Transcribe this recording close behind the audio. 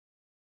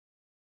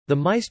The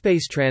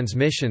MySpace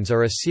Transmissions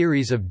are a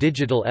series of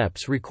digital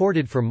EPs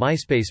recorded for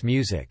MySpace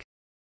Music.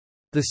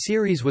 The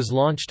series was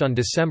launched on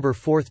December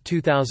 4,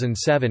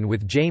 2007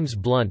 with James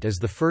Blunt as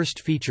the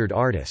first featured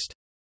artist.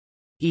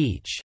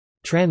 Each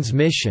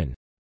transmission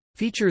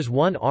features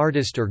one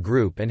artist or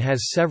group and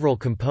has several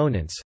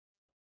components.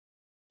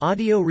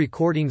 Audio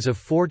recordings of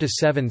 4 to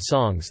 7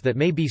 songs that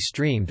may be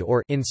streamed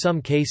or, in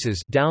some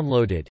cases,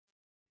 downloaded.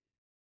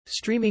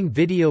 Streaming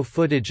video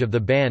footage of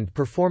the band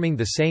performing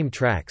the same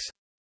tracks.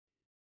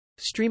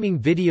 Streaming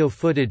video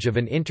footage of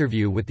an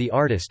interview with the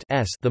artist.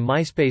 The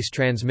MySpace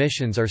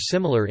Transmissions are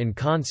similar in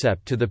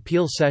concept to the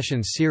Peel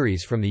Sessions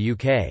series from the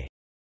UK.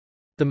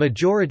 The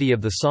majority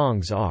of the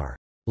songs are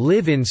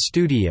live-in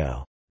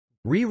studio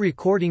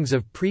re-recordings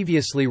of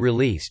previously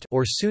released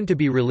or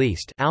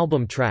soon-to-be-released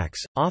album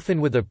tracks,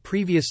 often with a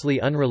previously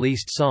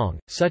unreleased song,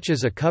 such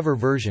as a cover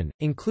version,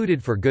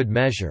 included for good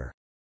measure.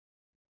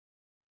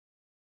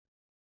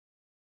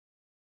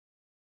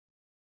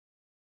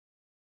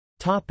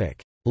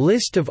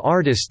 List of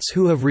artists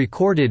who have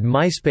recorded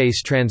MySpace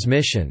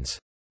Transmissions.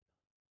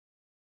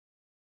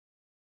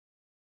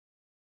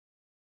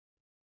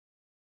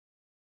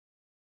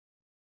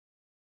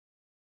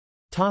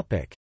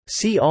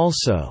 See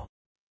also: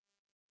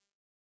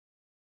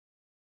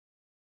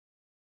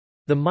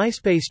 The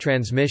MySpace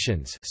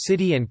Transmissions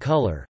City and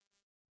Color,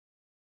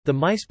 The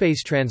MySpace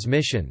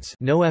Transmissions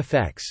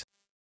NoFX,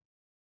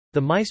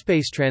 The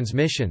MySpace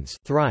Transmissions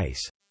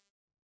Thrice,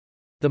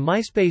 The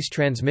MySpace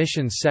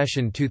Transmissions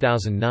Session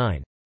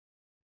 2009.